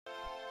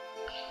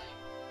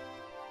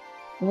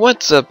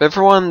What's up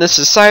everyone, this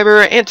is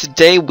Cyber, and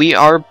today we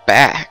are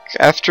back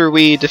after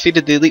we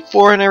defeated the Elite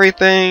Four and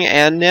everything,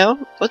 and now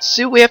let's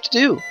see what we have to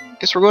do.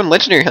 Guess we're going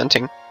legendary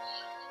hunting.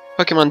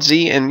 Pokemon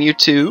Z and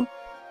Mewtwo.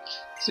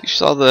 So you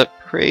saw the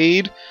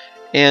parade,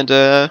 and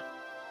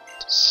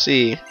let's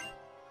see.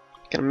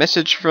 Got a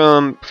message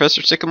from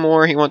Professor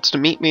Sycamore. He wants to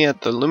meet me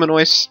at the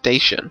Luminois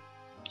station.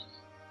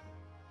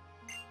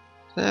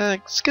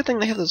 It's a good thing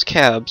they have those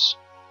cabs.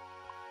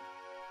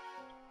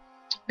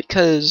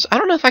 Because I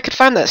don't know if I could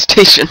find that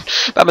station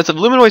by myself.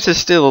 Luminois is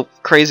still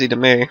crazy to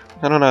me.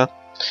 I don't know.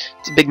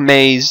 It's a big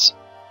maze.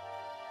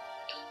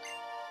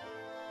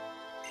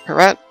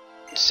 Alright.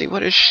 Let's see,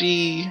 what is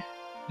she?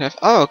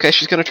 Oh, okay,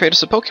 she's gonna trade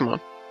us a Pokemon.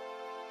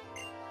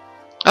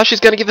 Oh, she's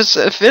gonna give us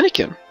a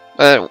Fennekin.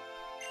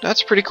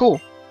 That's pretty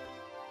cool.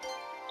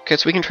 Okay,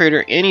 so we can trade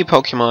her any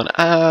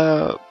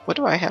Pokemon. What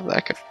do I have that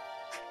I could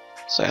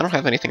say? I don't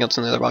have anything else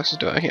in the other boxes,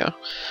 do I?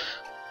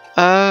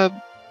 Yeah.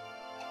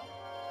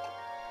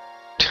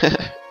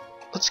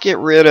 Let's get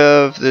rid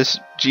of this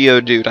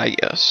Geodude, I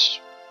guess.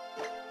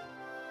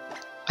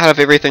 Out of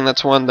everything,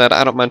 that's one that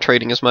I don't mind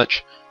trading as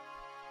much.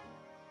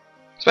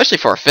 Especially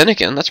for a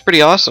Fennekin, that's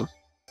pretty awesome.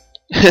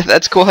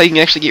 That's cool how you can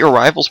actually get your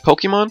rival's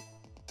Pokemon.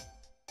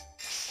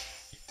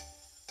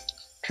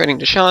 Trading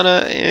to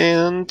Shauna,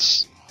 and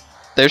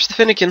there's the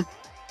Fennekin.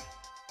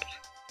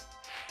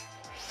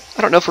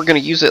 I don't know if we're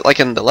going to use it like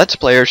in the Let's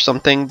Play or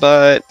something,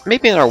 but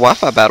maybe in our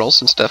Wi-Fi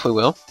battles and stuff we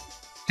will.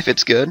 If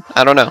it's good,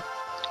 I don't know.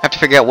 I have to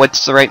figure out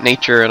what's the right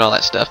nature and all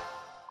that stuff.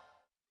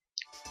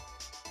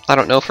 I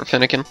don't know for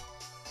Fennekin.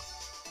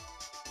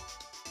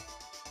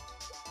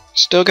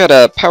 Still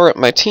gotta power up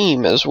my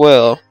team as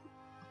well.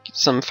 Get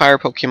some fire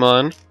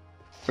Pokemon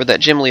for that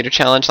gym leader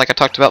challenge like I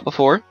talked about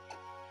before.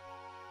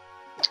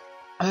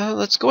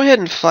 Let's go ahead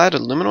and fly to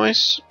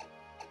Luminois.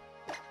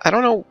 I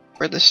don't know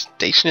where the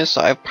station is, so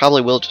I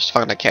probably will just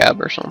find a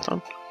cab or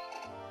something.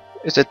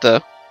 Is it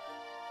the...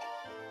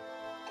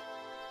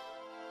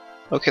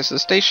 Okay, so the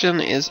station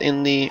is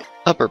in the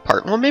upper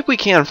part. Well, maybe we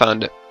can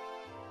find it.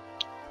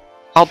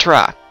 I'll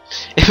try.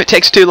 If it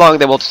takes too long,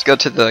 then we'll just go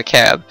to the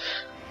cab.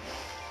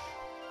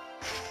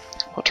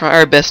 We'll try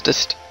our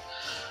bestest.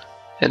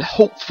 And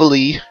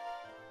hopefully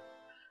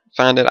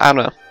find it. I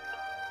don't know.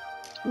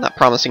 I'm not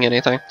promising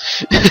anything.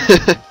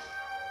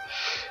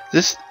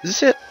 Is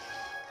this it?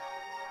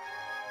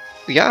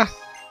 Yeah.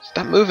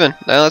 Stop moving.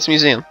 No, that's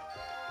museum.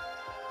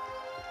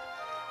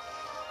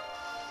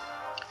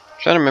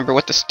 Trying to remember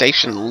what the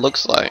station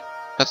looks like.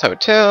 That's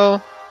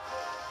hotel.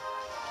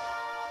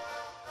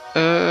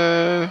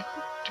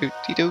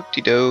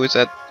 Do-de-do-de-do. Is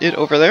that it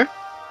over there?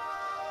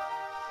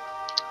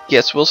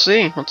 Guess we'll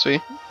see. Once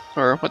we,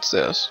 or what's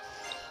this?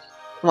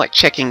 I'm like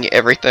checking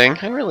everything.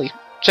 I really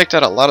checked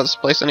out a lot of this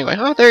place anyway.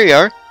 Oh, there you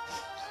are.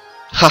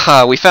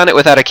 Haha, we found it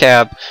without a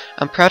cab.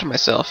 I'm proud of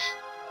myself.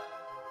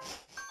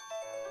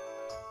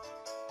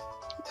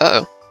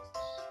 Uh-oh.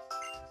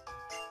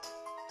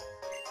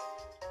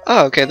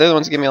 Oh, okay, they're the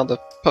ones that give me all the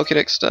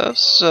Pokédex stuff,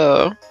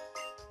 so...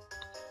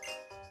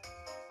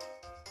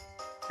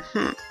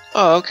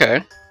 Oh,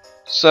 okay.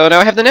 So now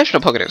I have the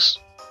National Pokédex.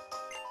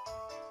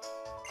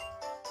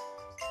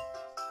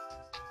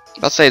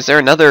 I'll say, is there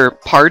another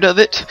part of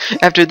it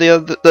after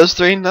those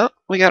three? No,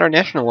 we got our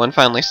National one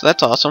finally, so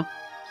that's awesome.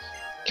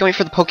 Can't wait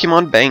for the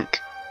Pokemon Bank.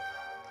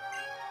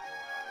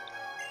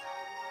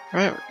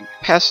 Alright,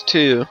 pass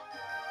to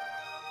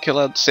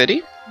Cloud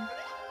City.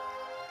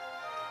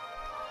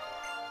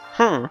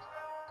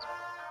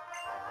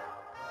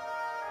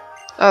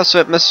 Oh,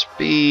 so it must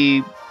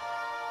be...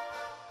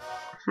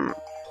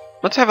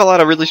 Let's have a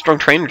lot of really strong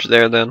trainers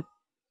there, then.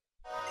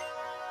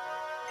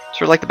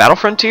 Sort of like the Battle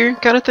Frontier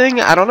kind of thing?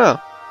 I don't know.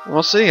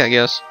 We'll see, I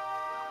guess.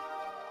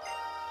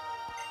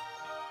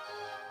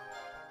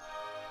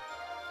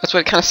 That's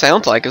what it kind of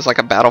sounds like, is like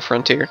a Battle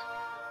Frontier.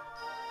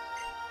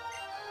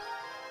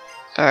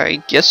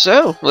 I guess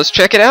so. Let's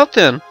check it out,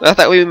 then. I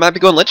thought we might be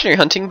going legendary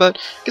hunting, but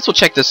I guess we'll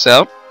check this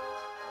out.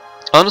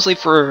 Honestly,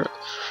 for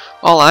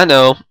all I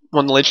know,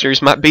 one of the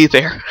legendaries might be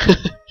there.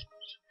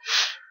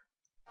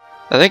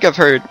 I think I've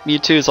heard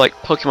Mewtwo is like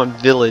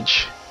Pokemon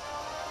Village,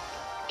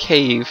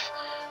 Cave,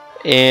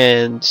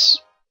 and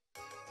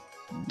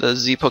the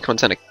Z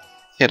Pokemon's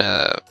in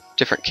a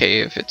different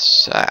cave.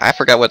 It's I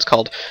forgot what it's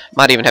called.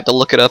 Might even have to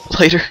look it up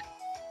later.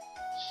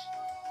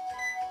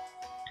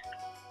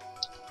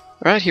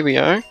 Alright, here we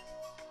are.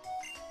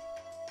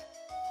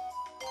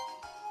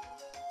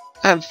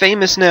 I'm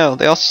famous now.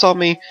 They also saw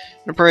me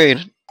in a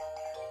parade.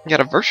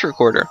 Got a verse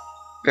recorder.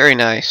 Very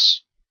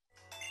nice.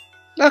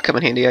 That'll come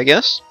in handy, I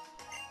guess.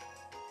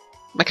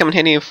 Might come in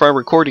handy for our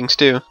recordings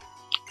too.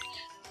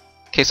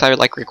 In case I would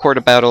like record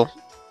a battle.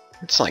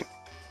 It's like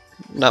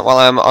not while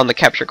I'm on the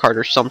capture card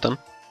or something.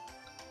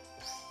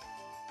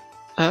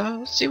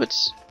 Let's see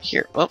what's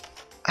here. Well,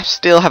 I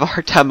still have a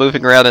hard time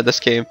moving around in this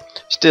game.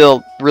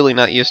 Still really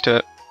not used to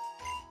it.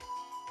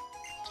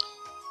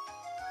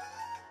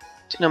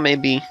 You know,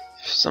 maybe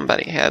if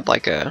somebody had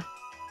like a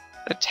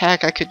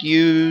attack I could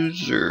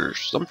use or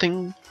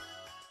something.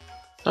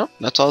 Oh,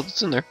 that's all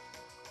that's in there.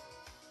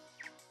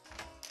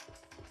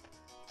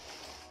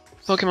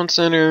 Pokemon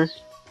Center.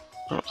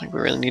 I don't think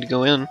we really need to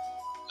go in.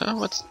 Oh,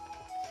 what's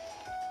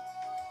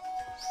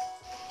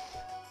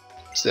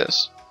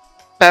this?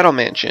 Battle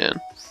Mansion.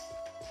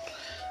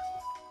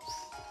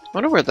 I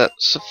wonder where that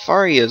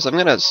safari is. I'm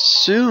gonna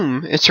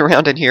assume it's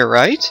around in here,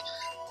 right?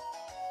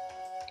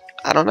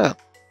 I don't know.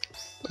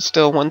 It's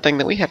still one thing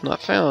that we have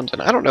not found,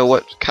 and I don't know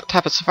what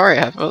type of safari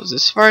I have. Oh, is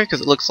this safari?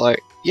 Because it looks like...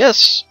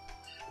 Yes!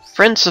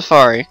 Friend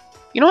Safari.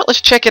 You know what?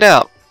 Let's check it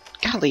out.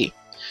 Golly.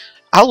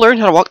 I'll learn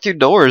how to walk through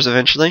doors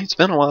eventually. It's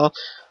been a while.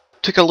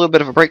 Took a little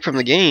bit of a break from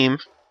the game.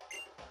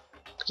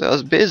 Because I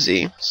was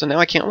busy. So now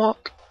I can't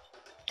walk.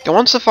 Go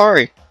on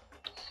safari.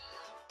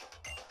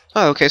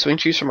 Oh, okay, so we can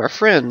choose from our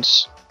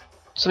friends.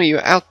 Some of you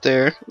out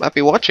there might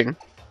be watching.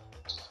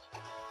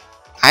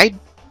 I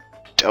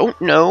don't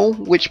know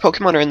which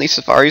Pokemon are in these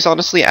safaris,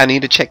 honestly. I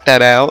need to check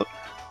that out.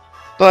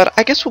 But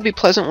I guess we'll be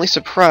pleasantly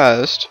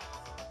surprised.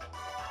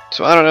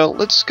 So I don't know,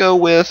 let's go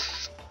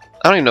with...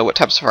 I don't even know what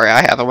type of safari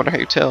I have. I wonder how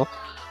you tell.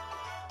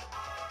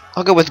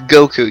 I'll go with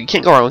Goku. You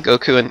can't go wrong with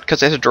Goku because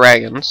there's a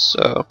dragon,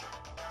 so...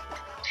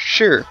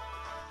 Sure.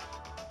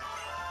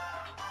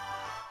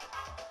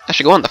 I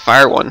should go on the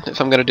fire one if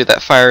I'm going to do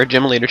that fire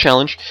gym leader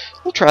challenge.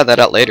 We'll try that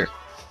out later.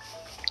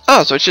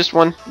 Oh, so it's just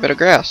one bit of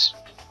grass.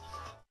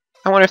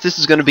 I wonder if this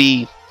is going to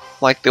be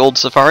like the old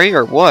safari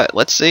or what.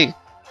 Let's see.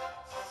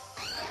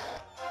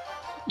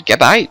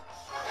 Gabite.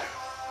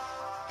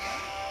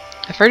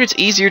 I've heard it's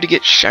easier to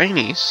get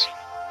shinies.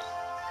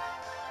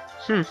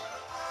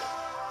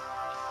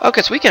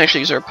 Okay, so we can actually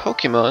use our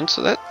Pokemon,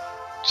 so that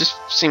just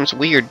seems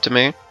weird to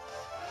me.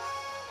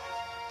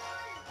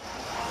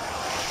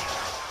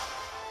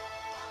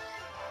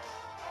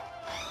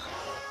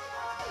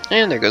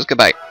 And there goes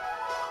Gabite.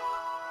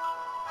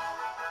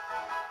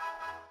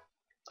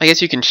 I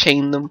guess you can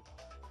chain them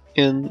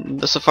in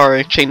the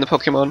safari, chain the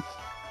Pokemon.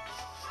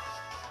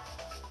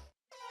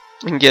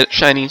 And get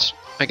shinies.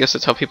 I guess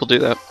that's how people do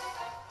that.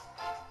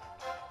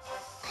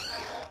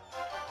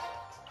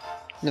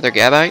 Another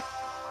Gabite?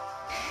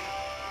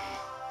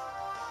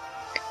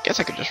 I guess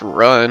I could just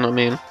run, I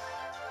mean.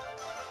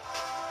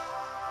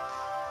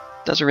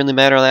 Doesn't really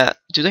matter that.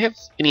 Do they have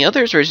any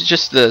others, or is it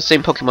just the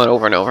same Pokemon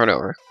over and over and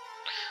over?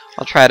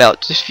 I'll try it out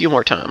just a few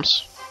more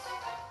times.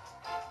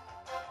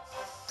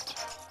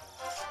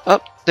 Oh,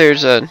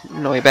 there's a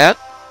Noibat.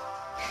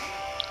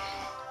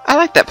 I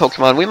like that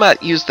Pokemon. We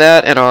might use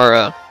that in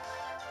our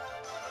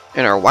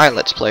Y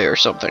Let's Play or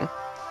something.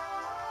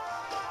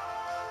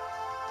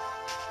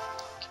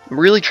 I'm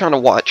really trying to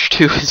watch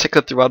too as I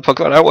go through wild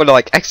Pokemon. I don't want to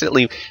like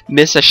accidentally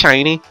miss a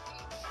shiny.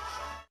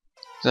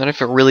 Then I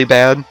feel really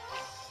bad.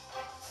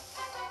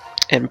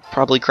 And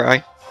probably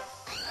cry.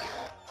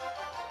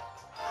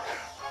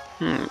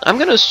 I'm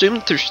gonna assume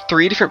that there's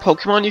 3 different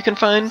Pokemon you can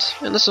find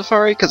in the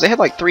safari, because they had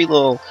like 3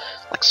 little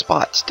like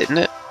spots, didn't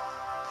it?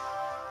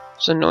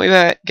 So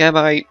Noibat,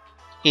 Gabite,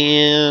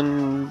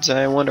 and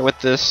I wonder what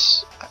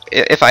this...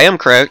 If I am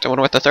correct, I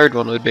wonder what the 3rd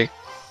one would be.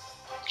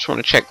 Just want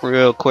to check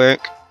real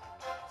quick.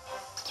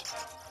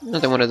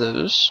 Another one of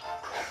those.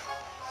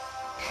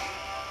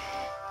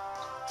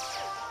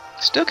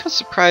 Still kind of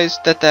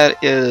surprised that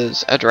that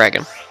is a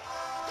dragon.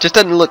 Just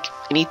doesn't look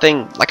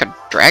anything like a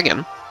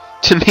dragon,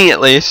 to me at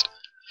least.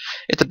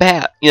 It's a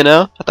bat, you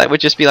know? I thought it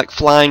would just be like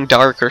flying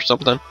dark or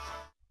something.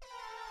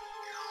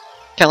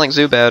 Kind of like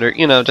Zubat, or,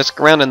 you know, just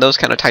around in those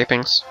kind of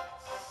typings.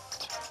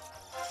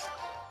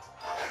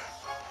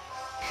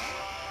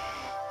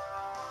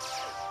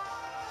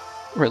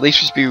 Or at least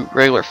just be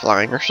regular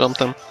flying or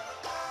something.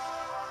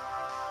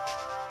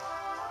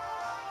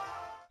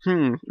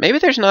 Maybe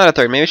there's not a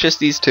 3rd. Maybe it's just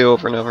these 2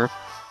 over and over.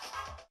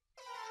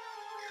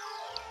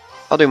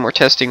 I'll do more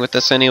testing with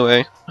this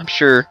anyway, I'm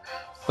sure,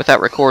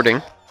 without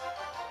recording.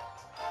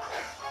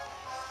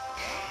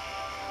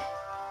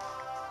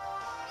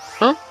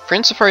 Huh?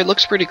 Friend Safari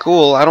looks pretty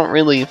cool. I don't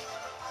really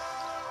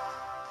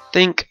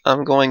think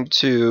I'm going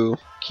to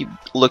keep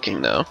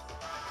looking though.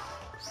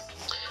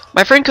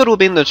 My friend code will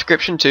be in the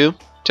description too.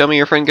 Tell me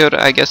your friend code,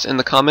 I guess, in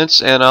the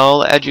comments, and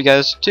I'll add you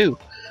guys too.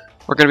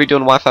 We're going to be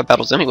doing Wi-Fi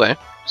battles anyway,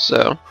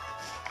 so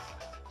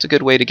it's a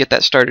good way to get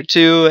that started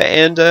too,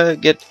 and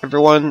get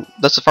everyone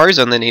the Safari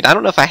Zone they need. I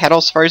don't know if I had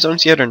all Safari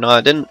Zones yet or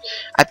not.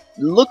 I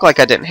looked like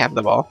I didn't have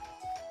them all.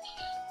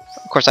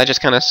 Of course, I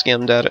just kind of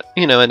skimmed at it,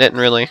 you know, and didn't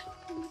really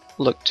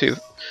look too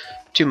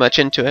much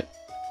into it.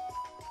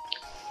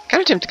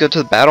 Kind of tempted to go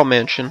to the Battle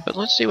Mansion, but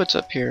let's see what's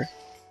up here.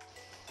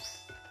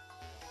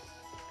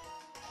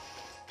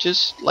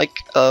 Just like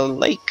a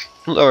lake,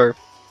 or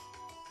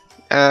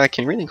can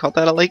you really call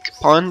that a lake?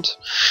 Pond?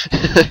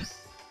 A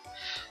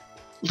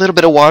little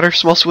bit of water,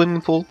 small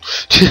swimming pool.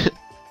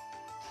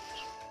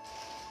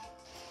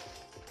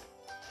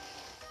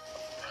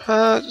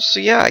 So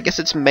yeah, I guess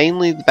it's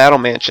mainly the Battle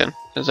Mansion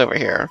is over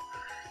here.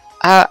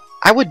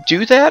 I would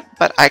do that,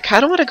 but I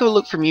kind of want to go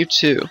look for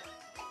Mewtwo.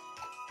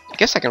 I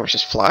guess I can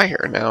just fly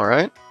here now,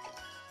 right?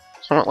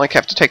 So I don't like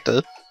have to take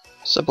the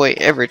subway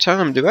every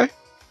time, do I?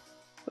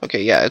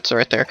 Okay, yeah, it's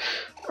right there.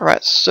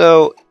 Alright,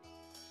 so...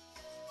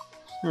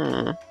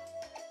 I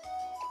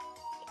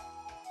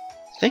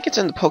think it's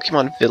in the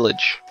Pokemon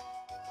Village.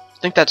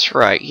 think that's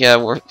right. Yeah,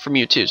 we're from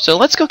Mewtwo. So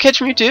let's go catch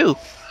Mewtwo.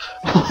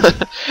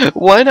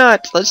 Why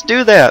not? Let's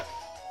do that.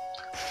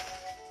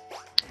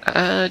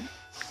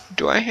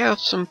 Do I have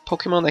some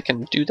Pokemon that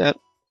can do that?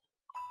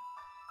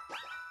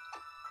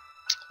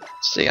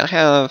 Let's see, I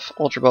have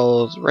Ultra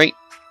Balls, right?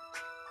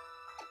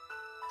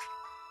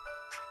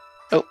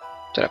 Oh,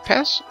 did I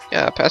pass?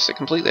 Yeah, I passed it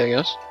completely, I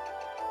guess.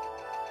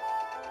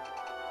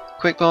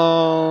 Quick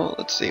Ball,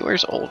 let's see,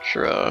 where's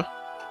Ultra?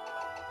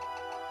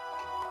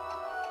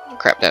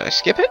 Crap, did I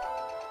skip it?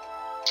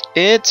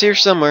 It's here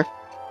somewhere.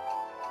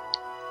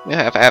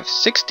 I have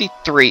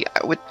 63.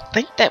 I would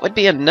think that would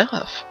be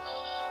enough.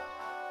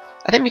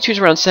 I think Mewtwo's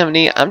around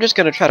 70. I'm just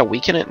going to try to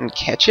weaken it and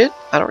catch it.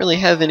 I don't really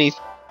have anything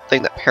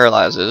that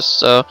paralyzes,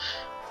 so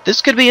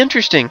this could be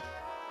interesting.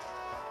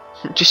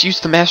 Just use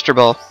the Master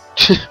Ball.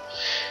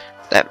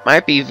 That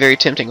might be very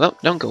tempting. Oh,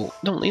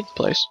 don't leave the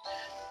place.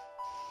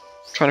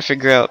 I'm trying to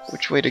figure out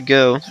which way to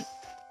go.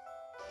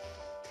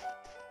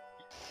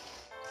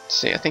 Let's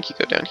see, I think you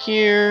go down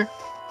here.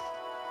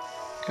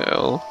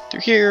 Go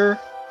through here.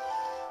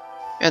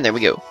 And there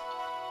we go.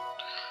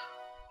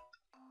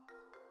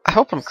 I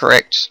hope I'm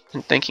correct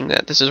in thinking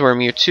that this is where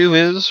Mewtwo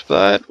is,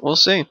 but we'll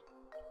see.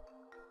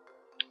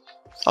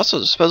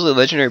 Also, supposedly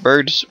legendary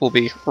birds will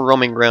be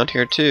roaming around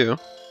here too.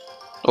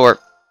 Or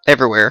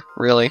everywhere,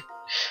 really.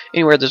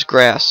 Anywhere there's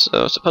grass,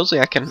 so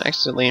supposedly I can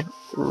accidentally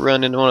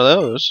run into one of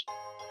those.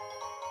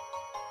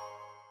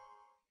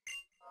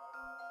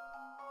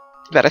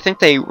 But I think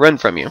they run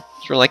from you.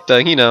 Sort of like the,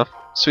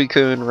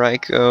 Suicune,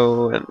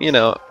 Raikou, and,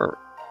 or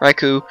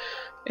Raikou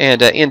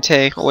and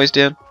Entei always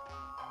did.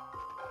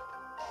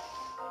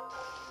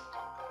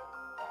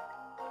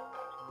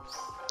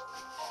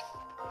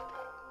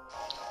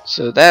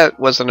 So that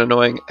wasn't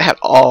annoying at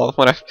all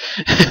when I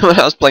when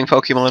I was playing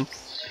Pokemon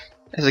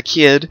as a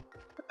kid.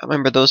 I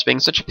remember those being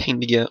such a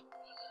pain to get.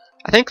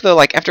 I think though,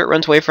 like after it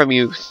runs away from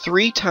you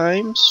 3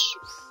 times,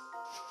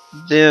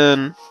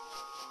 then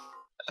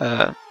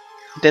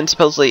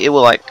supposedly it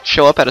will like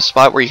show up at a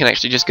spot where you can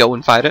actually just go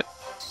and fight it.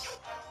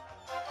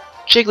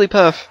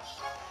 Jigglypuff.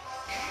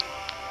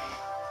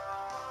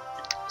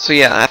 So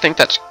yeah, I think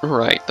that's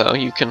right though.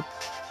 You can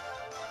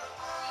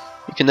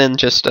then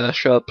just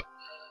show up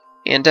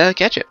and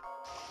catch it.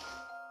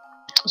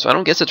 So I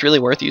don't guess it's really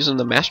worth using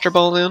the Master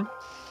Ball then?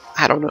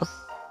 I don't know.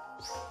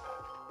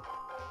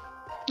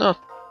 Oh,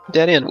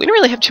 dead end. We didn't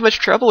really have too much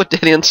trouble with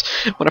dead ends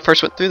when I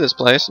first went through this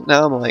place.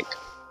 Now I'm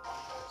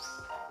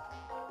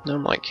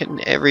like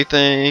hitting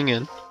everything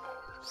and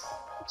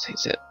let's see,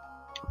 is it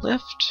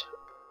left?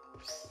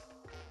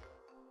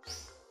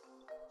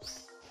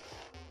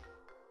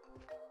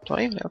 Do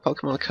I even have a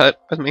Pokemon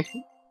cut with me?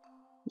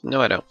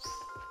 No, I don't.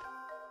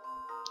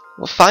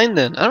 Well, fine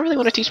then. I don't really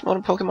want to teach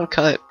modern Pokemon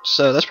cut,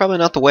 so that's probably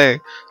not the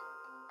way.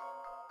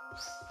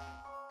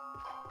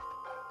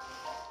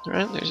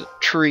 Alright, there's a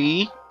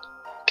tree.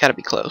 Gotta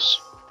be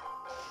close.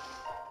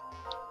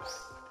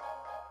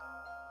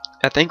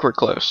 I think we're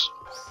close.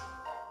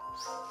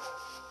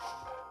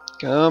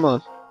 Come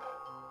on.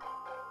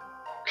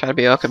 Try to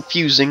be all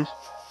confusing.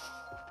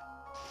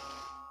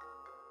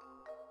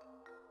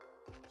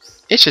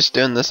 It's just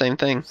doing the same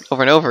thing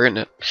over and over, isn't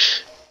it?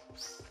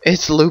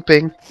 It's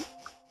looping.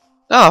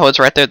 Oh, it's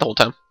right there the whole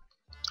time.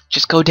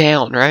 Just go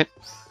down, right?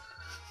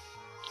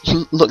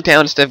 Look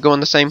down instead of going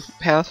the same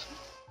path.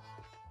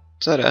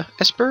 Is that a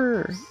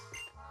Esper?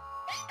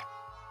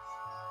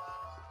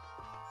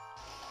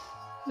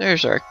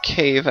 There's our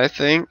cave, I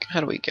think. How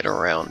do we get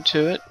around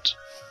to it?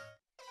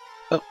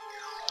 Oh.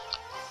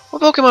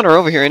 What Pokemon are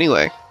over here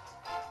anyway?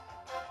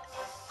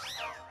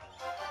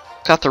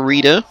 Got the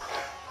Rita.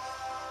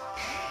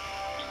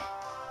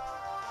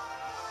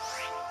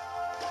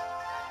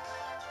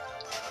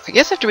 I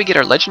guess after we get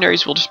our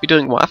legendaries, we'll just be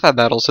doing Wi-Fi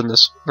battles in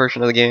this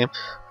version of the game.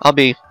 I'll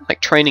be like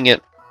training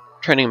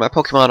my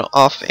Pokemon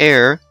off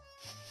air,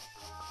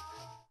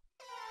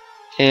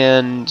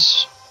 and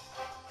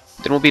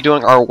then we'll be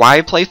doing our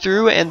Y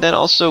playthrough, and then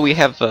also we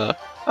have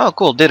oh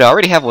cool, I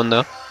already have one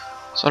though,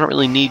 so I don't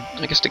really need,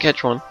 I guess, to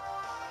catch one.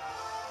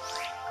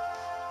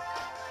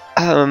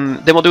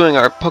 Then we'll doing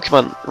our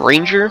Pokemon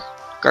Ranger,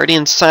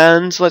 Guardian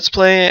Signs Let's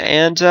Play,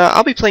 and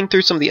I'll be playing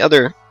through some of the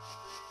other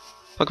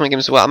Pokemon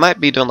games as well. I might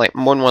be doing like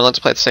more than one Let's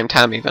Play at the same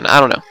time even. I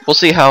don't know. We'll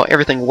see how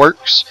everything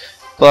works.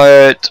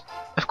 But,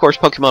 of course,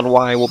 Pokemon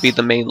Y will be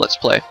the main Let's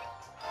Play.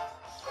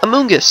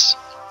 Amoonguss!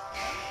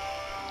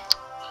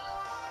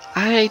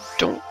 I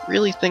don't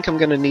really think I'm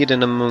going to need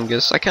an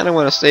Amoonguss. I kind of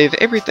want to save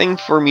everything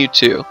for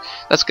Mewtwo.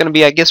 That's going to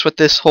be, I guess, what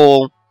this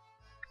whole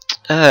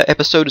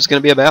episode is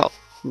going to be about.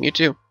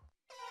 Mewtwo.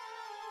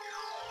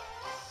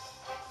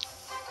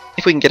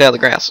 If we can get out of the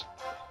grass.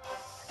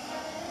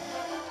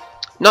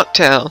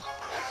 Noctowl.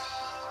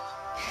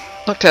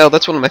 Noctowl,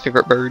 that's one of my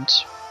favorite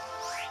birds.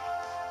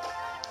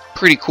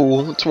 Pretty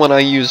cool. It's one I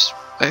use,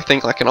 I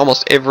think, like in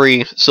almost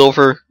every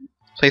silver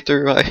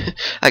playthrough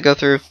I go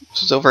through.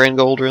 Silver and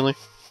gold, really.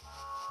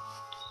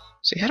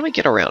 See, how do we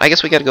get around? I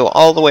guess we gotta go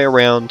all the way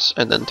around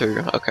and then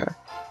through. Okay.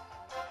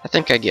 I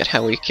think I get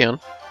how we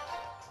can.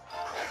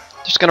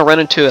 Just gonna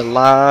run into a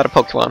lot of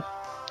Pokemon.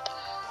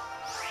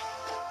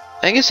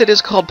 I guess it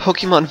is called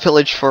Pokemon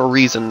Village for a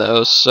reason,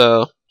 though,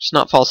 so it's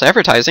not false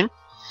advertising.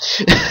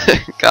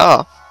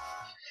 God.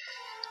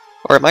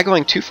 Or am I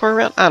going too far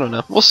around? I don't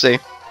know. We'll see.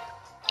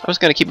 I was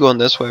gonna keep going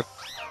this way.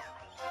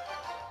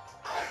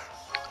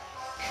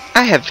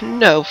 I have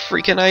no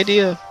freaking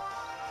idea.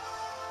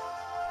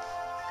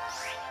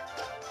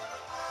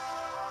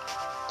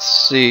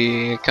 Let's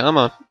see. Come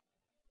on.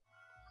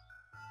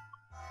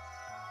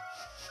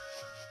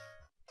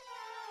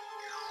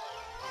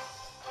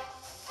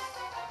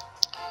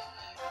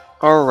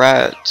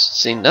 Alright.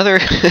 See, another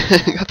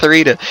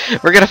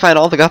Gothorita. We're gonna find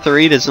all the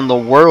Gothoritas in the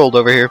world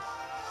over here.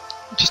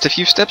 Just a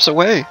few steps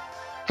away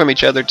from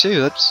each other,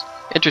 too. That's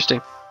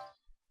interesting.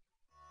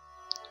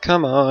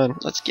 Come on,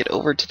 let's get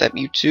over to that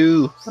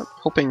Mewtwo. I'm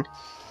hoping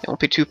it won't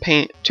be too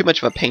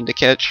much of a pain to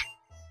catch.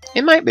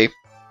 It might be.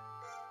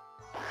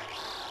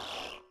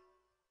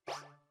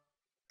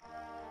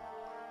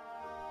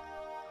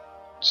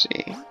 Let's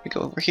see, we go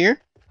over here.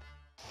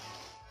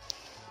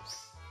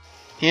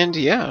 And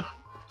yeah,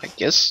 I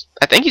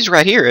think he's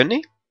right here, isn't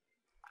he?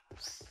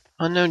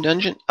 Unknown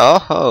dungeon. Oh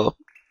ho.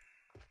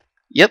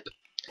 Yep.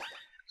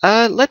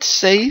 Let's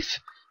save.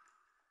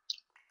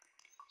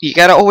 You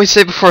gotta always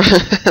save before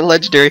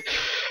legendary.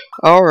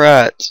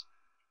 Alright.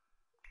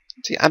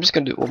 See, I'm just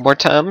gonna do it one more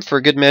time for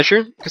a good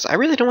measure, because I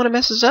really don't want to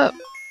mess this up.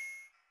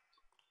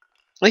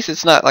 At least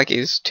it's not like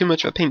he's too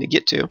much of a pain to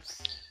get to.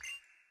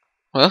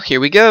 Well, here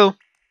we go.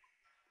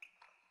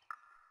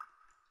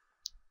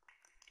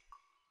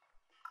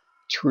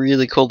 It's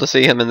really cool to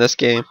see him in this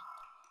game.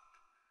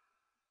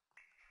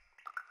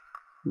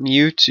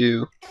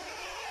 Mewtwo.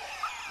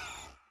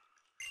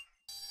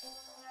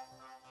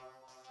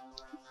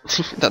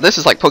 Now this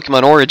is like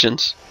Pokemon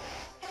Origins.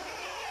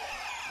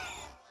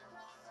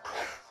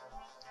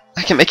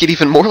 I can make it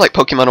even more like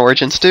Pokemon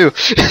Origins too.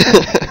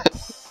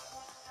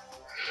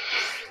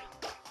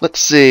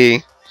 Let's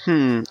see.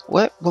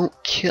 What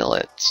won't kill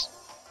it,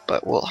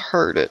 but will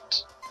hurt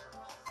it?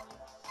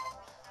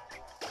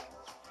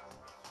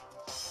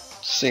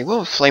 Let's see, what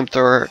will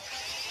Flamethrower?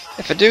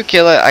 If I do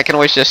kill it, I can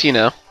always just, you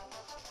know,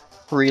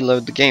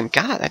 reload the game.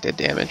 God, that did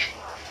damage.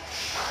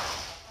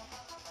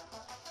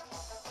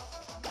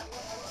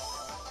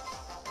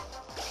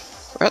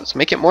 Alright, let's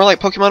make it more like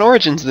Pokemon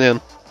Origins then.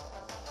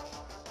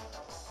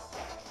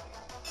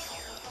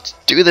 Let's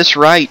do this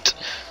right.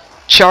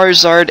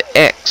 Charizard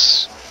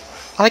X.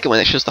 I like it when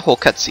it shows the whole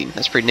cutscene.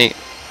 That's pretty neat.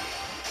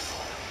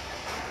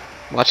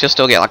 Watch, you'll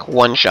still get like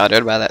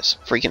one-shotted by that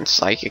freaking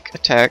psychic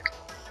attack.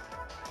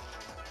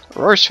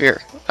 Roar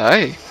Sphere.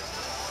 Aye.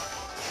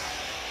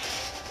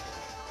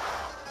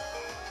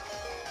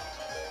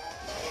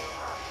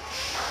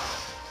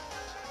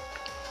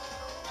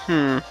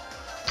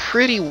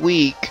 Pretty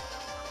weak.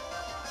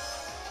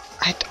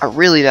 I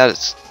really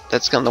doubt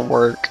that's gonna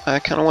work. I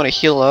kind of want to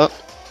heal up.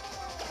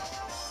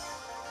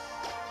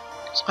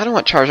 So I don't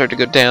want Charizard to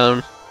go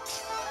down.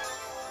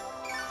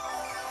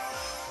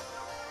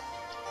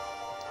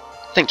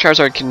 I think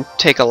Charizard can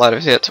take a lot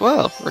of hits.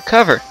 Well,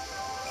 recover.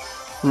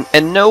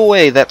 And no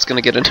way that's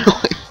gonna get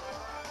annoying.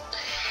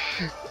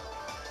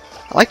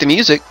 I like the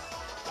music.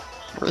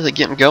 Really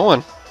getting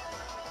going.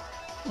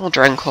 What will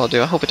Dragon Claw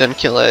do? I hope it doesn't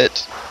kill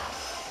it.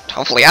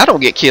 Hopefully I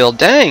don't get killed.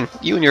 Dang,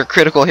 you and your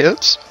critical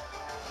hits.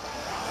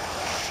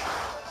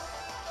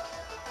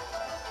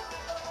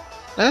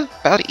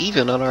 About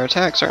even on our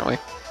attacks, aren't we?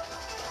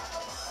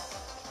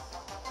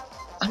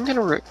 I'm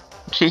gonna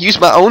use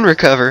my own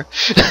recover,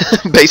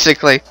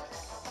 basically.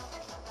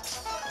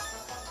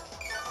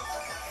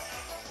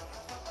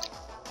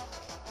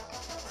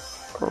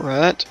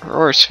 Alright,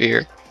 Roar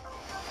Sphere.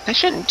 That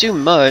shouldn't do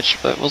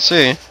much, but we'll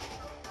see.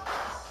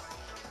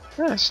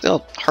 It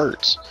still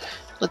hurts.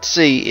 Let's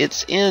see,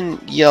 it's in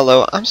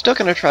yellow. I'm still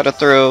gonna try to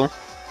throw...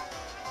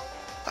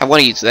 I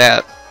want to use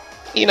that.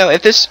 You know,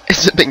 if this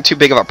isn't being too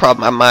big of a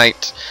problem, I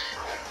might.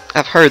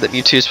 I've heard that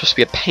Mewtwo is supposed to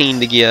be a pain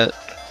to get.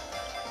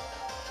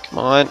 Come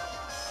on.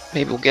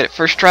 Maybe we'll get it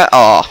first try.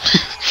 Oh.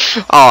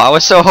 Oh, I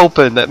was so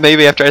hoping that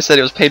maybe after I said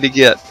it was pain to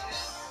get,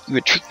 you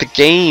would trick the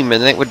game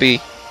and it would be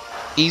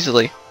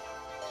easily.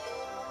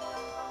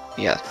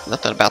 Yeah,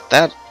 nothing about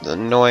that.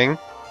 Annoying.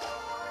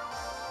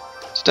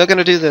 Still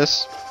gonna do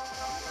this.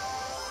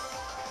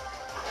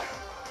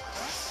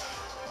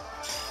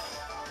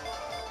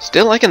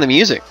 Still liking the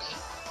music.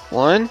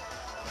 One.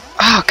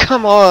 Oh,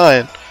 come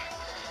on!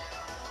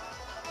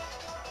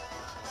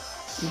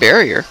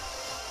 Barrier.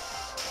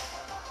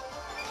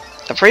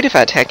 I'm afraid if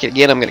I attack it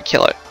again, I'm gonna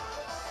kill it.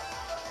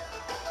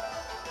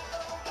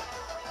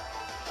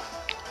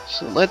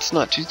 So let's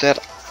not do that.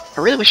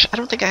 I really wish. I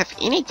don't think I have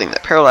anything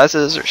that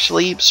paralyzes or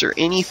sleeps or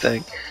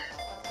anything.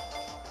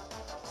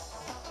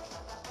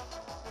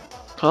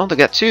 Well, they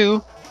got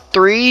 2,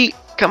 3.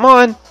 Come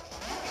on!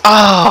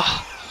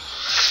 Ah!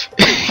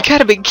 Oh, you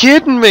gotta be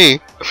kidding me!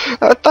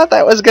 I thought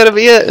that was gonna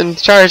be it, and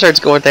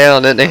Charizard's going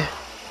down, isn't he?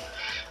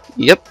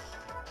 Yep.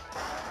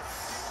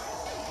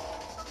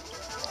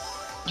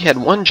 You had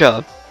one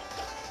job.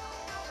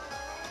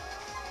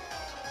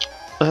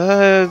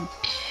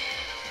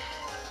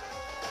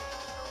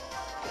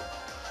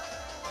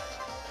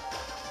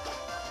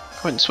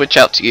 ahead and switch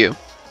out to you.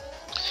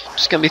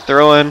 Just gonna be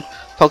throwing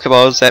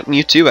Pokeballs at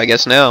Mewtwo, I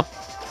guess now.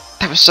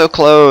 That was so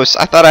close.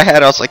 I thought I had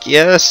it. I was like,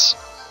 yes.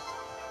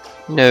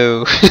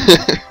 No.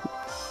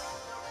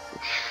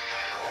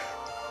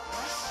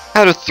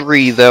 Out of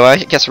 3, though, I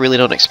guess I really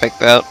don't expect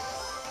that.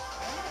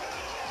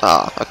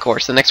 Ah, of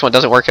course, the next one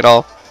doesn't work at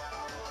all.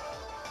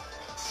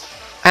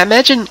 I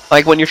imagine,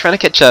 like, when you're trying to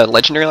catch a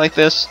legendary like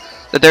this,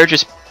 that there are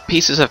just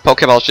pieces of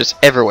Pokeballs just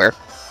everywhere.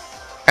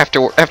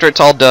 After it's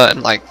all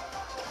done, like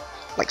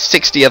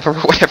 60 of them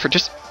or whatever,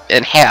 just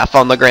in half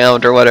on the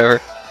ground or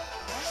whatever.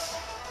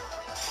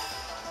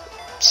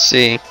 Let's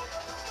see.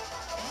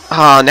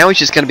 Ah, now he's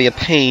just gonna be a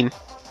pain.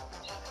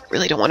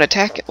 Really don't want to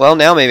attack it. Well,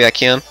 now maybe I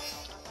can.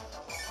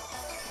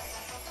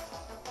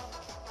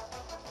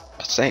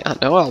 Let's say I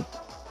know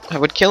I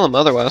would kill him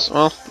otherwise.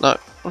 Well,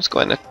 not. Let's go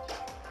ahead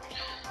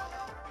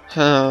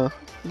and.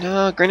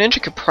 No,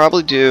 Greninja could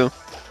probably do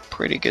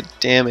pretty good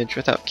damage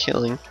without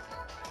killing.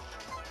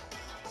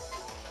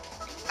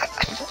 I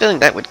have a feeling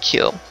that would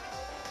kill.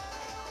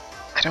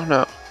 I don't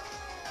know.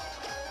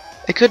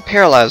 It could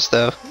paralyze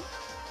though.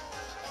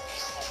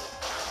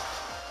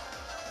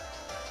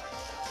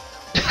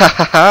 Ha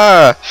ha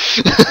ha!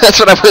 That's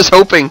what I was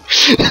hoping.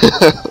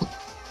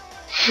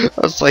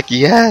 I was like,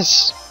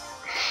 yes.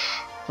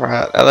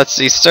 Right. Let's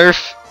see.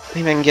 Surf.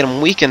 Maybe I can get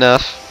him weak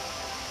enough.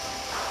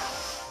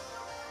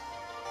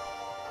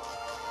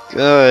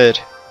 Good.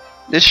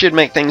 This should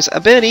make things a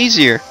bit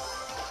easier.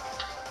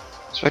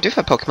 So I do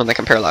have Pokemon that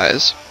can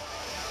paralyze.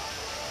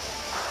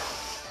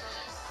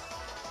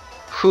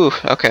 Whew,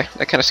 okay,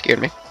 that kind of scared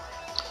me.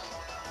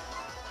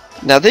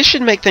 Now this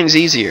should make things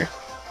easier.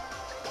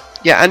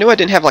 Yeah, I knew I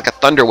didn't have like a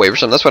Thunder Wave or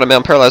something, that's what I meant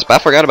on Paralyzed, but I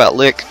forgot about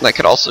Lick, that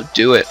could also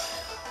do it.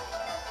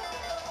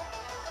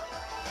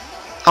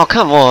 Oh,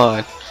 come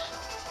on!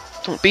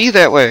 Don't be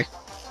that way!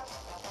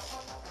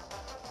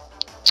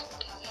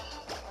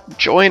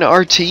 Join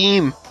our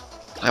team!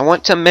 I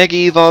want to Mega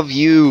Evolve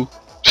you!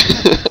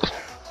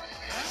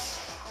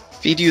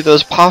 Feed you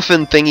those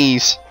Poffin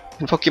thingies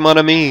and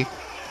Pokemon me.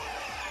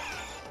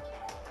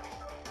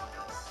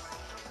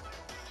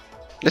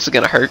 This is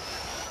gonna hurt.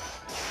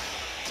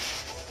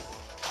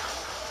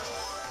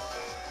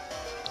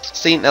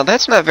 See, now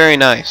that's not very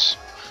nice.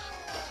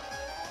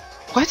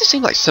 Why does it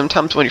seem like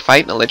sometimes when you're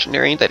fighting a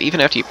legendary, that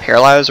even after you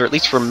paralyze, or at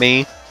least for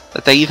me,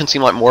 that they even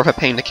seem like more of a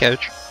pain to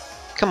catch?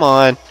 Come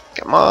on,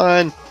 come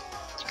on,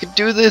 you can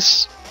do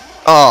this.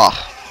 Oh,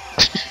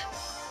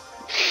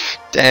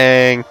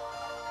 dang.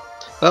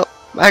 Well,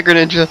 bye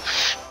Greninja.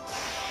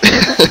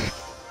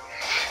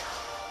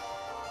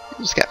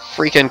 Just got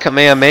freaking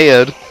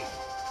Kamehameha'd.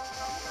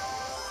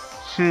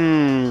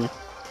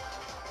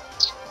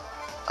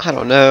 I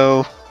don't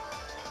know.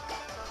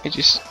 I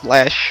just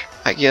lash,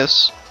 I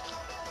guess.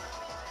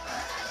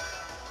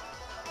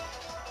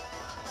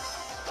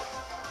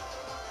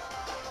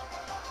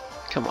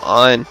 Come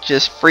on,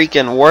 just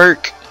freaking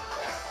work.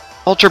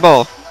 Ultra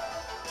Ball.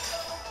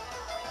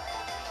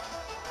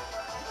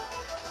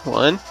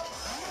 1.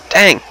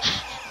 Dang.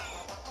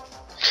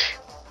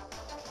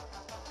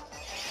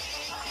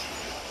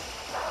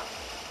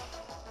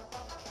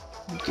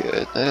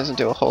 Good. That doesn't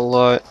do a whole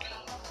lot.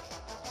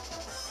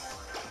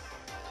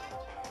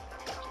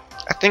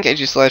 I think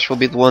Aegislash will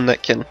be the one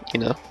that can, you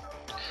know,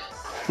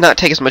 not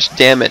take as much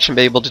damage and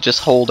be able to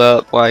just hold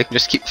up while I can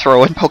just keep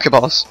throwing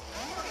Pokeballs.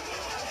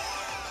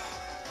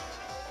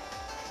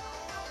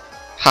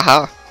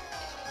 Haha.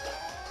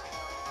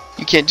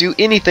 You can't do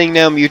anything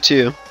now,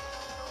 Mewtwo.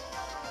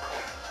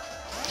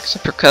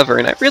 Except for cover,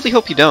 and I really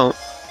hope you don't.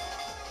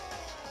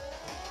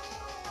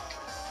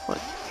 What?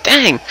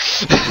 Dang!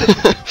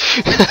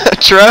 I'm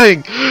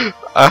trying!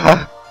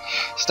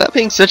 Stop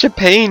being such a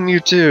pain,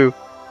 Mewtwo.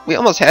 We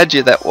almost had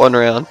you that one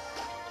round.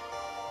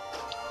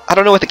 I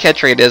don't know what the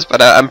catch rate is, but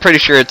I'm pretty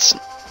sure it's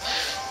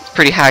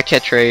pretty high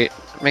catch rate.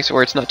 It makes it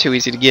where it's not too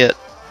easy to get.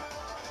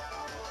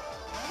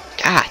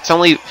 God, it's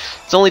only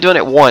doing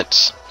it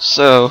once,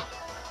 so.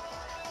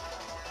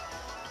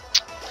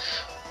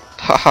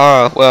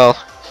 Haha, well,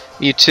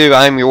 Mewtwo,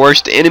 I am your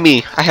worst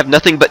enemy. I have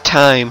nothing but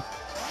time.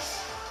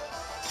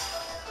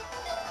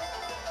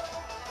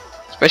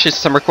 Especially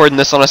since I'm recording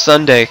this on a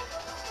Sunday.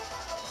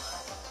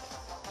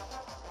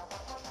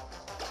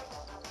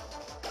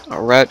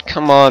 Alright,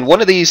 come on.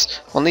 One of these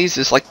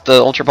is like the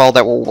Ultra Ball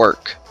that will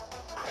work.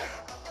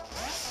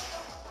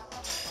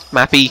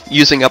 Might be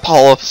using up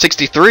all of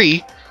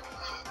 63.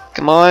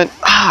 Come on.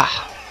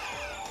 Ah!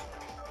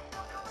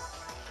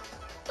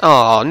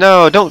 Oh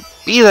no, don't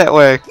be that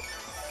way.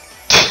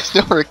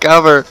 Don't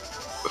recover.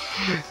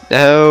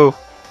 No.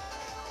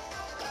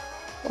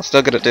 I'm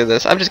still gonna do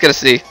this. I'm just gonna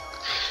see.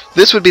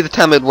 This would be the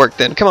time it'd work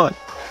then. Come on.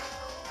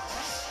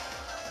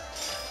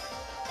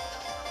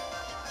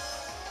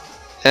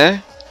 Eh?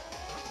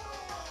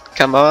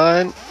 Come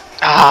on.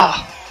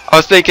 Ah! I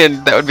was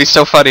thinking that would be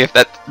so funny if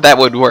that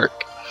would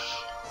work.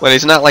 When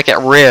he's not like at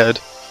red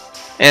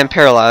and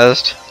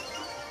paralyzed.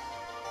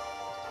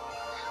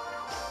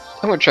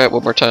 I'm gonna try it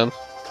one more time.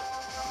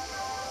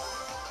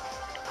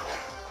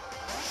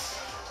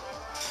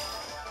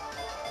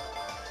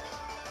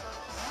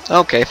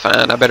 Okay,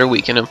 fine. I better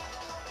weaken him.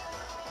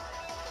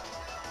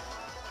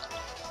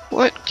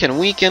 What can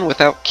weaken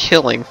without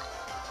killing?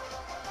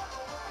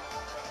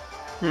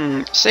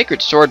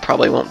 Sacred Sword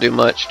probably won't do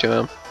much to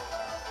him.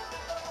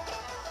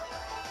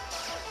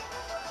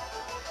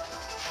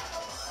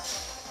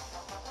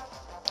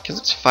 Because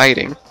it's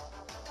fighting.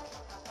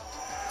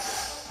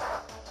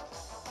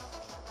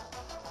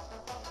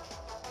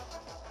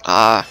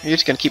 Ah, you're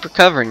just gonna keep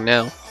recovering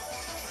now.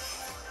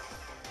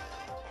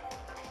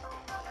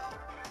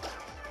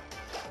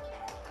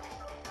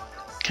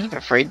 Kind of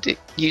afraid to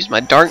use my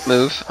dark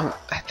move.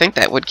 I think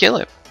that would kill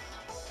it.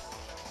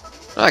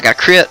 Oh, I got a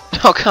crit.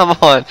 Oh, come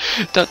on.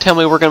 Don't tell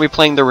me we're gonna be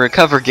playing the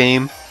recover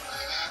game.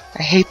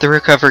 I hate the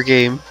recover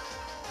game.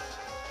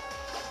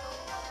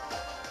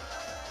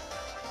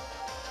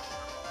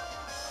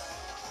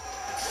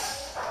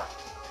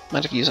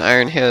 Might have used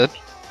Iron Head.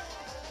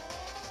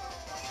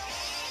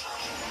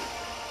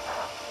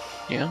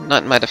 Yeah, I'm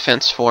not in my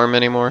defense form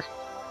anymore.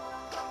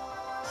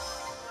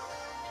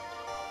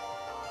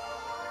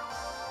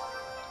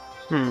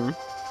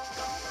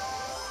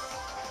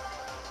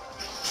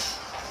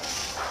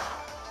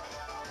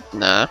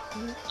 Nah.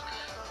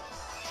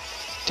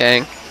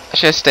 Dang. I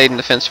should have stayed in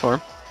defense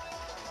form.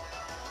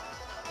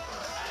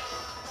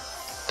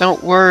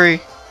 Don't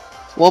worry.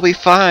 We'll be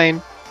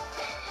fine.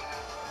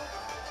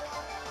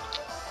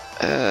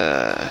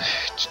 Trying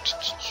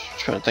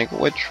to think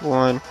which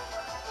one.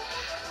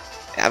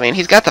 I mean,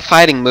 he's got the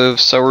fighting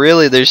moves, so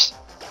really there's...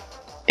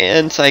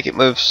 and psychic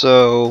moves,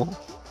 so...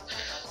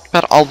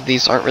 about all of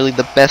these aren't really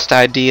the best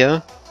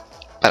idea.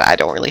 But I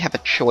don't really have a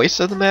choice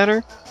of the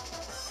matter.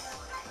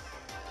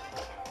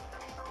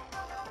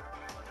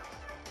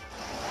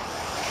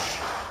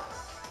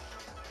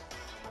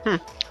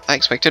 I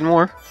expected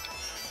more.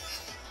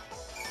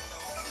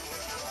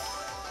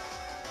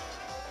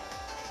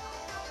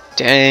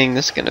 Dang,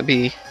 this is gonna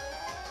be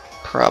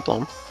a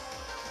problem.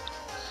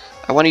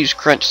 I want to use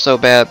Crunch so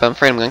bad, but I'm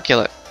afraid I'm gonna kill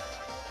it.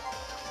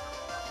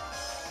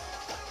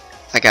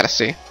 I gotta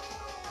see.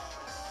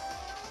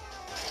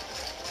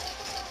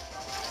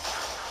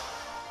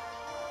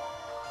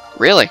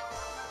 Really?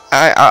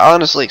 I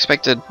honestly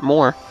expected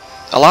more.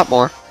 A lot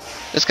more.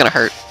 It's gonna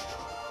hurt.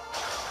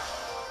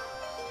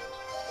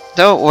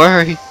 Don't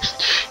worry.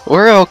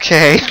 We're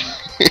okay.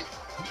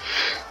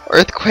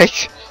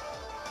 Earthquake.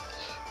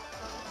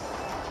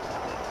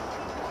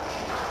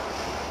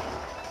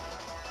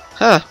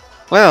 Huh.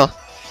 Well.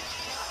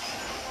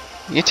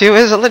 Mewtwo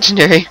is a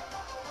legendary.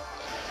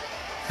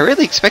 I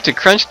really expected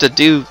Crunch to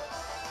do,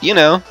 you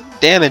know,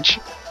 damage.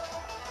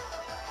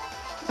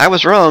 I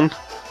was wrong.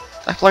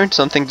 I've learned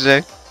something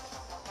today.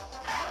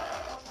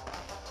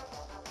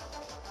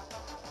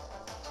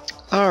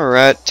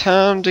 Alright,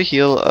 time to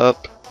heal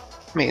up.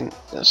 I mean,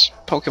 this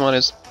Pokemon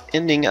is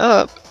ending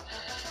up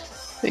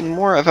being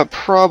more of a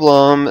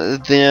problem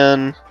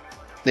than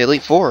the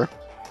Elite Four.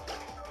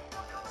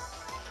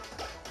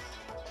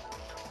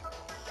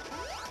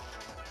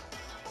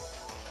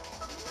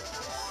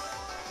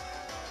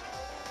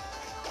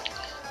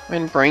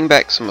 And bring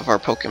back some of our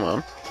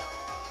Pokemon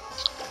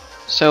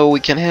so we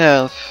can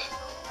have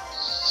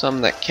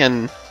some that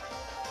can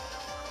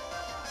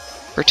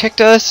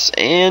protect us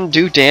and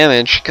do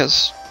damage,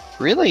 because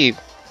really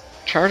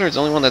Charizard's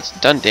the only one that's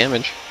done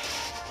damage.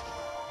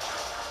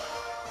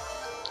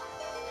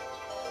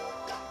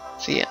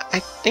 See, I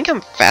think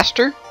I'm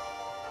faster,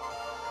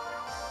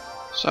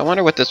 so I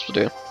wonder what this will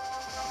do.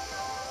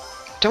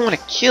 I don't want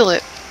to kill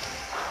it.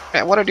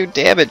 I want to do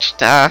damage.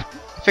 I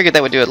figured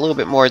that would do it a little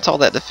bit more. It's all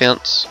that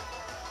defense.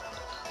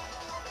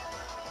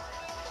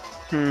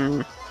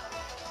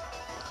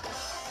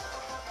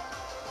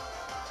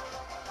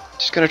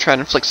 Just gonna try and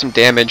inflict some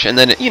damage, and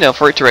then, you know,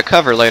 for it to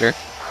recover later.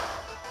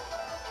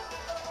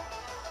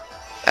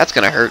 That's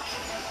gonna hurt.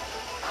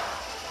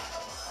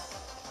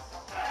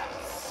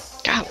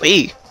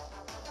 Golly.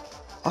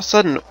 All of a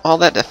sudden, all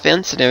that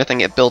defense and everything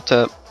get built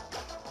up.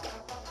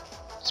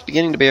 It's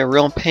beginning to be a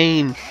real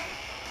pain.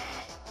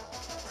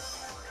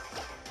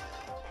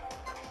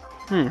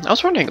 I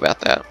was wondering about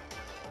that.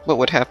 What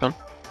would happen?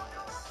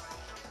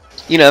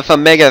 You know, if a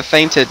Mega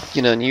fainted,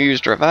 you know, and you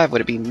used Revive,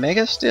 would it be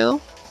Mega still?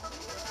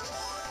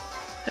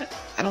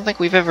 I don't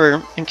think we've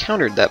ever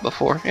encountered that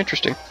before.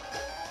 Interesting.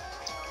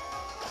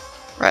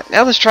 Right,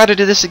 now let's try to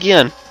do this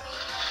again.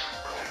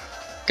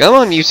 Go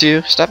on,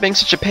 Mewtwo. Stop being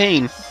such a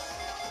pain.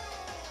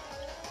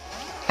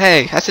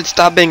 Hey, I said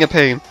stop being a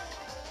pain.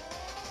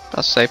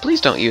 I'll say,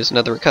 please don't use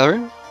another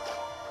recovery.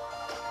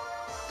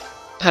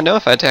 I know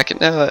if I attack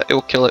it now, it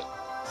will kill it.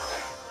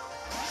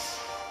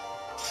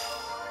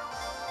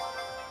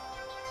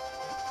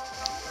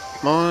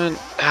 Come on.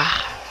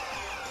 Ah.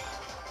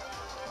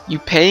 You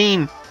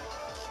pain.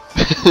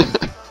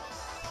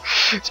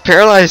 It's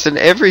paralyzed and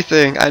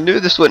everything. I knew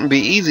this wouldn't be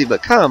easy,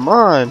 but come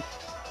on.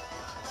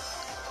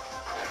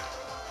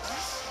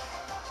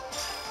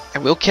 I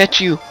will catch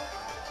you.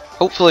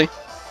 Hopefully.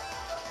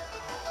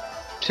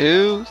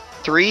 2,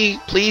 3,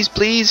 please,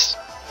 please.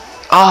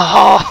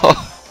 Oh!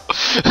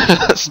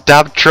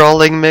 Stop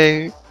trolling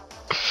me.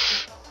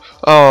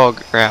 Oh,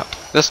 crap.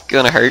 This is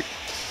gonna hurt.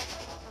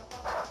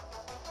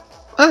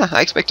 Ah,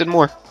 I expected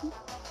more.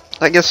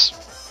 I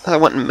guess I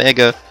went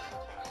Mega,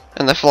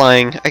 and the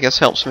flying, I guess,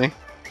 helps me.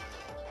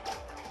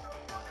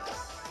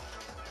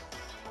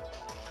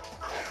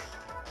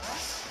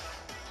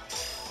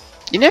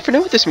 You never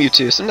know with this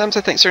Mewtwo. Sometimes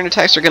I think certain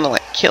attacks are gonna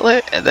like kill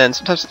it, and then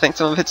sometimes I think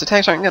some of its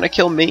attacks aren't gonna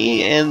kill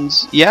me, and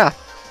yeah.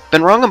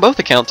 Been wrong on both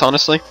accounts,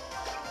 honestly.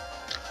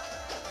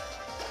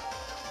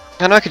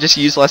 I know I could just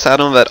use less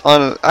out of them,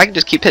 but I can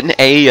just keep hitting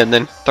A and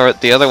then throw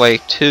it the other way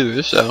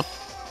too, so.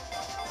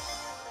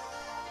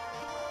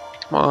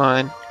 Come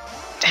on.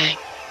 Dang.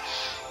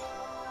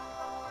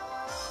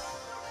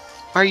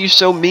 Why are you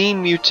so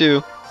mean,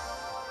 Mewtwo?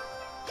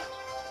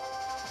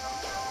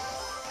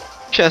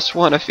 Just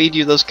want to feed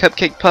you those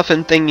cupcake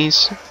puffin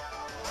thingies.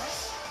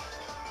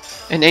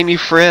 And name you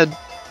Fred.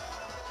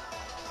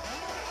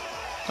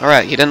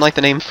 Alright, you didn't like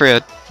the name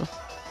Fred.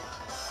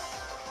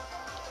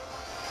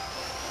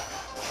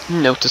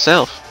 Note to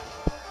self.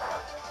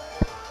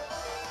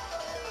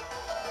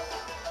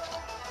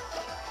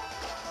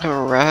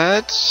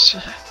 Alright.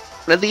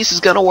 One of these is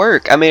gonna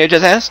work. I mean, it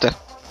just has to.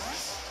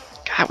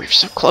 God, we were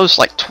so close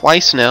like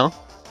twice now.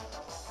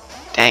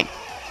 Dang.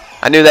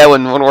 I knew that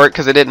one wouldn't work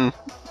because it didn't.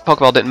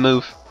 Pokeball didn't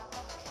move.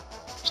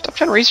 Stop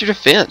trying to raise your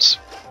defense.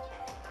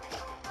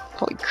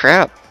 Holy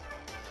crap.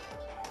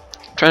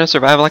 Trying to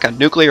survive like a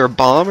nuclear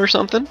bomb or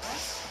something?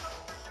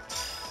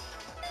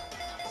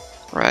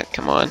 Right,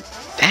 come on.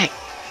 Dang.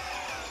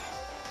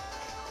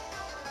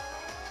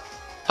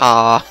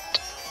 Ah.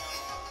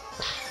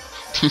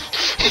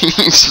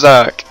 You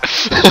suck.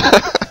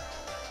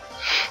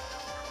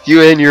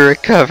 You and your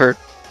recover.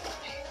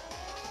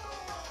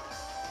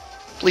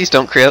 Please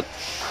don't crit.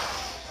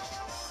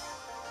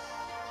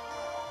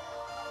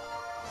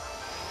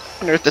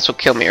 I wonder if this will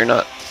kill me or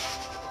not.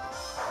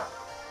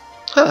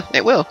 Huh,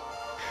 it will.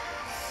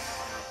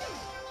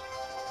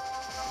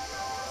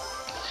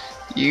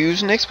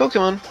 Use next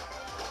Pokemon.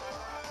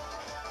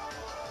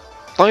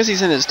 As long as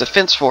he's in his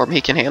defense form,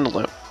 he can handle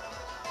it.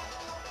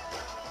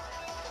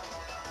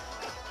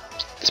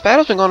 This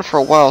battle's been going for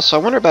a while, so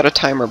I wonder about a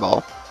timer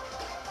ball.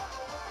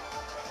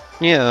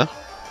 Yeah.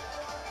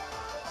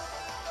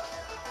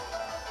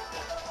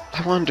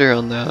 I wonder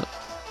on that.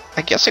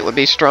 I guess it would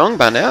be strong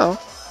by now.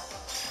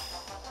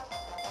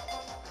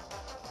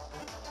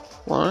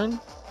 One.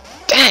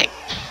 Dang!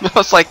 I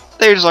was like,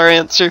 there's our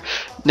answer.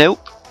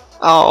 Nope.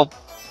 Oh,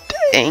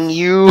 dang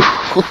you.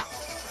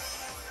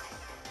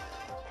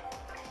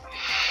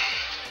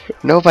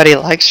 Nobody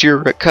likes your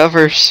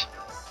recovers.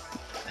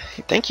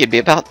 I think you'd be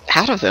about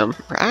out of them,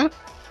 right?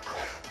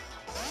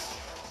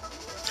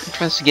 I'll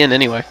try this again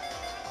anyway.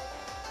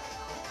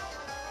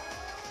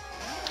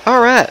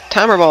 Alright,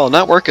 timer ball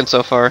not working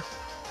so far.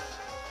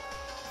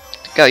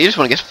 God, you just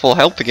want to get full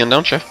health again,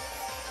 don't you?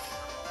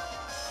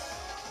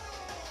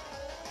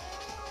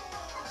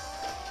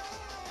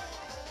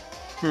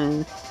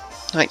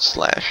 Night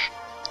Slash.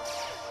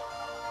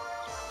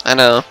 I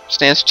know,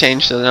 stance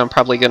changed, so then I'm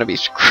probably gonna be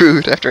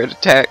screwed after it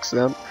attacks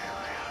them.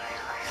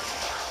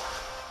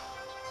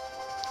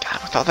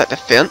 God, with all that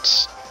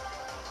defense.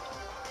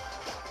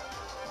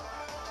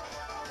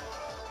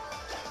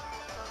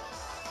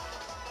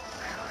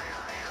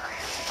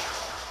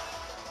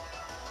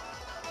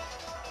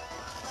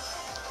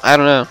 I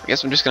don't know. I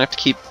guess I'm just gonna have to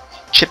keep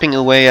chipping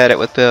away at it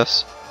with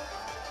this.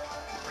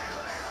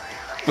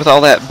 With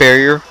all that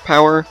barrier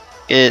power,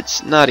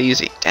 it's not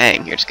easy.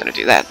 Dang, you're just gonna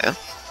do that now.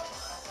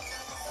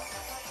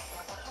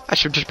 I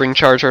should just bring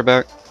Charizard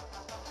back.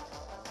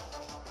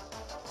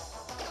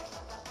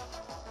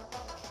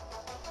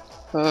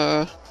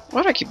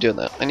 Why do I keep doing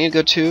that? I need to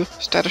go to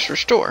Status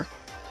Restore.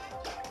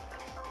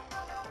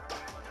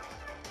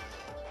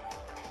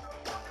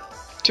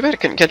 Too bad I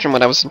couldn't catch him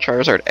when I was in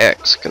Charizard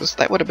X, because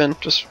that would have been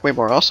just way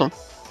more awesome.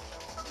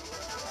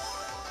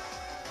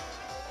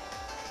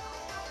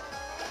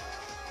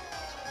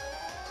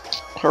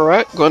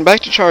 Alright, going back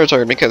to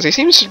Charizard, because he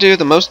seems to do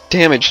the most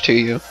damage to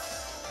you.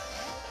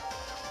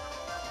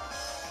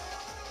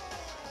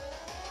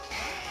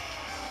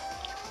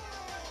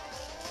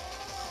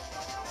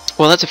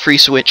 Well, that's a free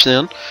switch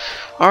then.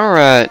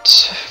 Alright,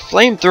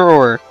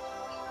 Flamethrower.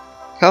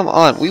 Come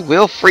on, we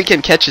will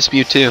freaking catch this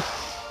Mewtwo.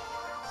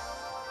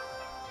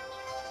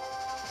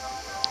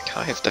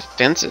 God, his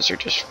defenses are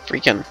just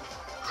freaking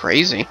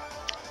crazy.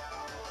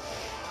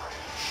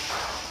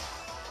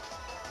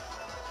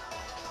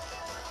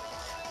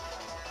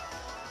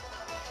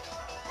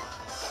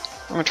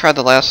 I'm gonna try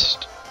the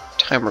last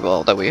timer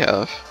ball that we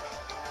have.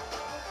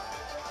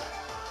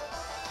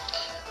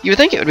 You would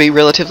think it would be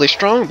relatively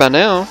strong by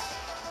now.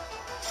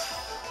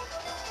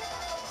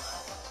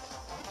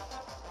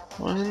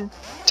 One.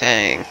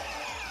 Dang.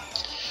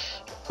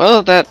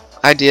 Well, that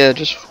idea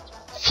just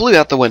flew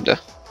out the window.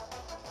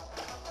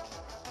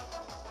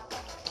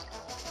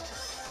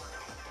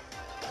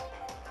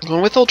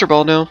 Going with Ultra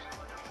Ball now.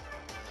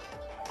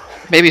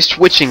 Maybe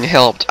switching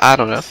helped. I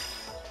don't know.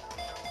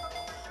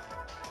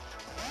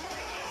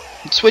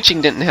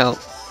 Switching didn't help.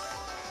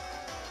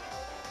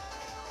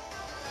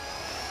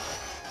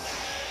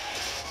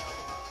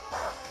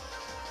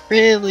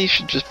 Really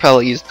should just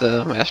probably use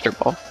the Master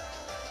Ball.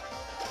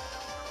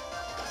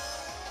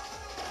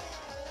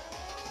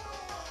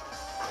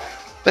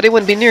 But it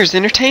wouldn't be near as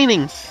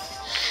entertaining.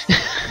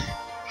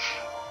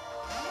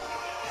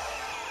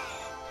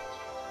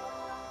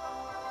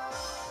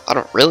 I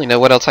don't really know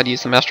what else I'd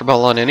use the Master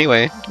Ball on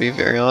anyway, to be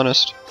very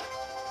honest.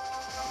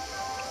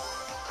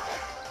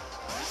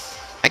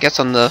 I guess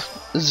on the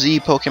Z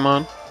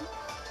Pokemon.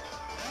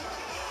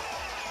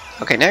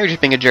 Okay, now you're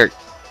just being a jerk.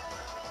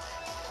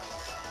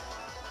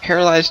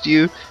 Paralyzed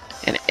you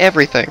and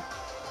everything.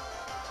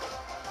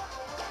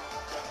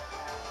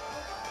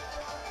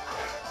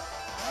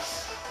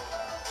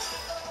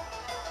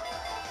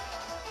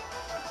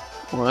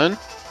 One,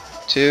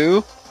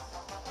 two,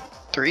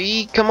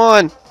 three, come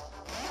on!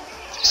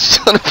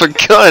 Son of a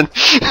gun!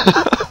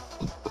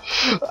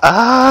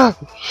 Ah!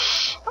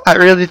 I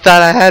really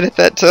thought I had it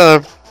that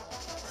time.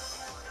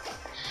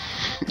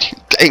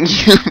 Dang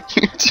you,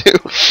 you two.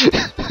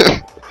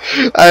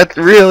 I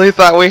really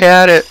thought we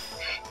had it.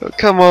 Oh,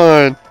 come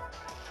on.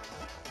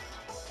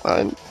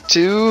 1,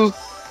 2,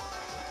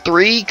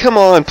 3, come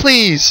on,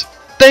 please!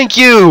 Thank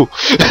you!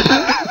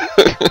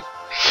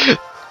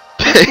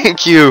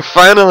 Thank you,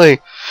 finally!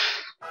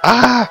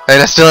 Ah,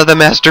 and I still have the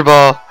Master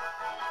Ball.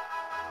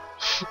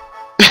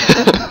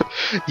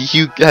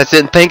 You guys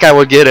didn't think I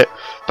would get it,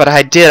 but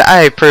I did.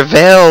 I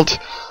prevailed.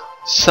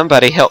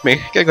 Somebody help me.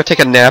 Gotta go take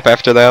a nap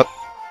after that.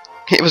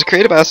 It was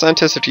created by a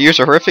scientist after years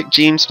of horrific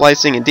gene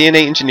splicing and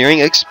DNA engineering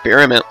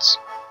experiments.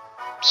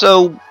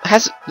 So,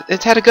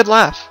 it's had a good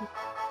laugh.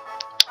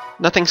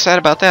 Nothing sad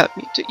about that.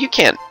 You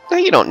can't. No,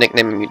 you don't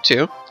nickname him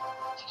Mewtwo.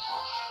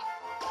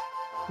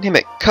 Name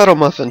it Cuddle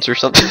Muffins or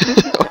something.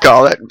 I'll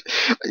call it.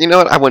 You know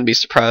what? I wouldn't be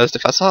surprised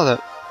if I saw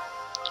that.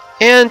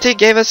 And it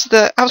gave us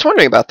the... I was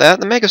wondering about that.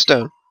 The Mega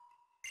Stone.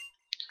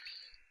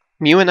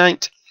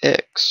 Mewonite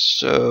X.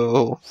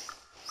 So...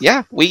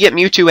 yeah, we get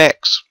Mewtwo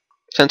X.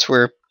 Since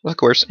we're, of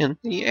course, in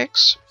the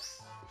X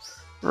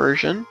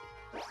version.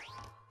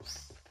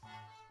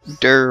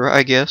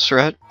 I guess,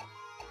 right?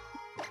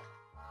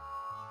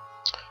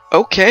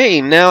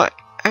 Okay, now,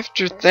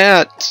 after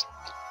that...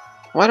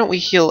 why don't we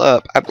heal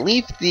up? I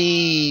believe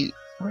the...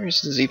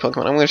 where's the Z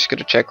Pokemon? I'm just going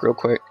to check real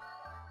quick.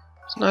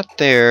 It's not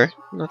there.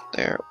 Not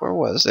there. Where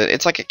was it?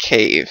 It's like a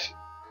cave.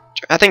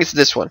 I think it's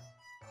this one.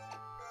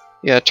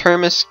 Yeah,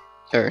 Terminus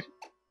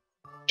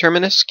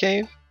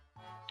Cave?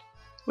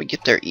 We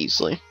get there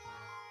easily.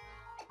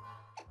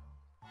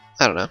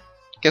 I don't know.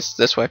 Guess it's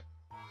this way.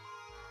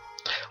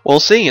 We'll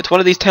see. It's one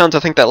of these towns I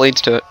think that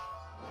leads to it.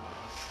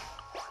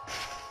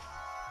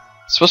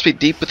 It's supposed to be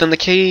deep within the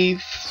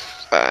cave,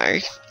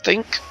 I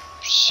think.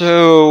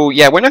 So,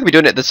 yeah, we're not going to be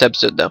doing it this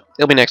episode, though.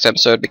 It'll be next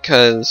episode,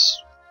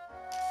 because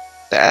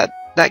that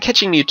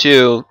catching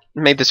Mewtwo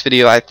made this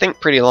video, I think,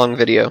 pretty long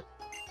video.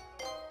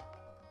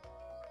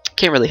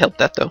 Can't really help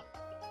that, though.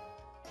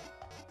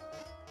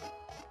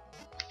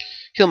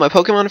 Heal my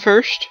Pokemon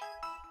first.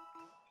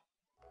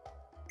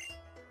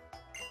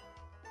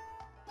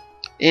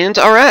 And,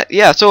 alright,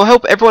 yeah, so I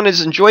hope everyone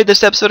has enjoyed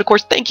this episode. Of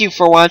course, thank you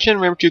for watching.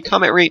 Remember to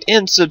comment, rate,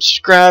 and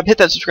subscribe. Hit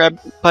that subscribe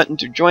button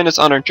to join us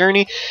on our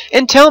journey.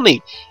 And tell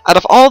me, out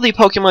of all the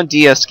Pokemon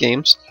DS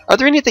games, are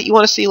there any that you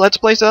want to see Let's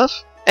Plays of?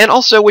 And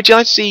also, would you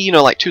like to see, you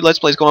know, like 2 Let's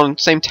Plays going on at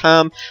the same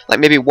time?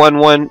 Like maybe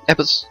one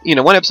episode, you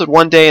know, one episode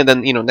one day, and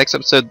then, you know, next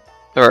episode,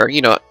 or,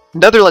 you know,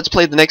 another Let's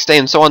Play the next day,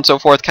 and so on and so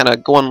forth, kind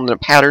of going in a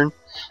pattern.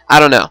 I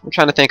don't know. I'm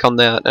trying to think on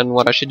that and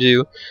what I should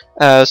do.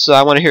 So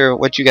I want to hear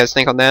what you guys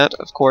think on that,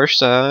 of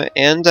course.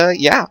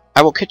 Yeah,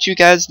 I will catch you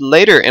guys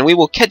later, and we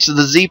will catch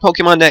the Z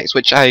Pokemon next,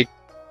 which I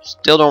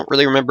still don't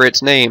really remember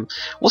its name.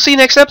 We'll see you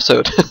next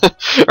episode.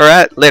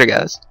 Alright, later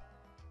guys.